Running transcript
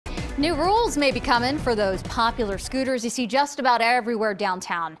New rules may be coming for those popular scooters you see just about everywhere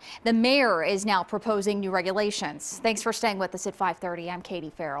downtown. The mayor is now proposing new regulations. Thanks for staying with us at 5:30. I'm Katie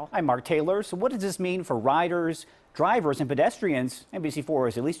Farrell. I'm Mark Taylor. So what does this mean for riders, drivers, and pedestrians?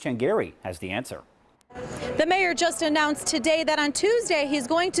 NBC4's Elise Changari has the answer. The mayor just announced today that on Tuesday he's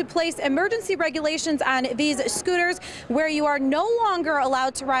going to place emergency regulations on these scooters where you are no longer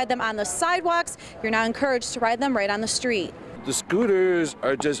allowed to ride them on the sidewalks. You're now encouraged to ride them right on the street. The scooters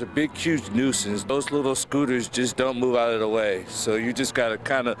are just a big, huge nuisance. Those little scooters just don't move out of the way. So you just got to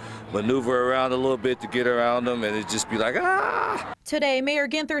kind of maneuver around a little bit to get around them, and it just be like, ah! Today, Mayor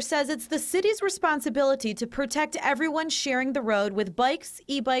Ginther says it's the city's responsibility to protect everyone sharing the road with bikes,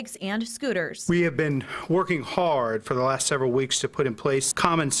 e-bikes, and scooters. We have been working hard for the last several weeks to put in place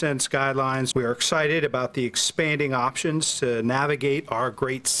common sense guidelines. We are excited about the expanding options to navigate our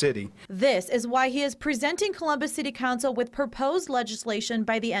great city. This is why he is presenting Columbus City Council with proposed legislation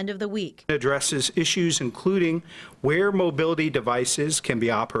by the end of the week. It addresses issues including where mobility devices can be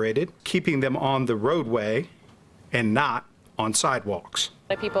operated, keeping them on the roadway and not on sidewalks.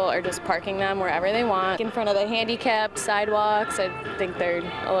 People are just parking them wherever they want, in front of the handicapped sidewalks. I think they're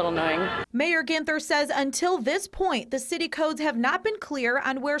a little annoying. Mayor Ginther says until this point, the city codes have not been clear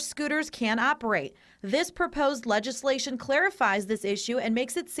on where scooters can operate. This proposed legislation clarifies this issue and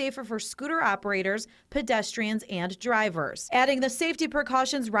makes it safer for scooter operators, pedestrians, and drivers, adding the safety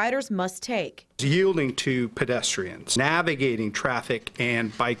precautions riders must take. Yielding to pedestrians, navigating traffic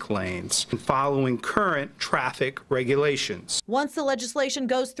and bike lanes, and following current traffic regulations. Once the legislation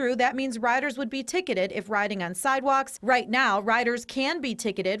goes through, that means riders would be ticketed if riding on sidewalks. Right now, riders can be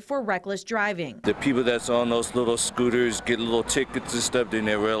ticketed for reckless driving. The people that's on those little scooters get little tickets and stuff, then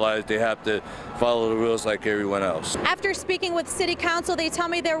they realize they have to follow the rules like everyone else. After speaking with City Council, they tell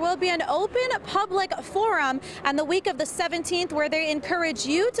me there will be an open public forum on the week of the 17th where they encourage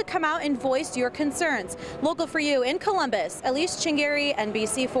you to come out and voice your concerns. Local for you in Columbus, Elise Changari,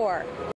 NBC4.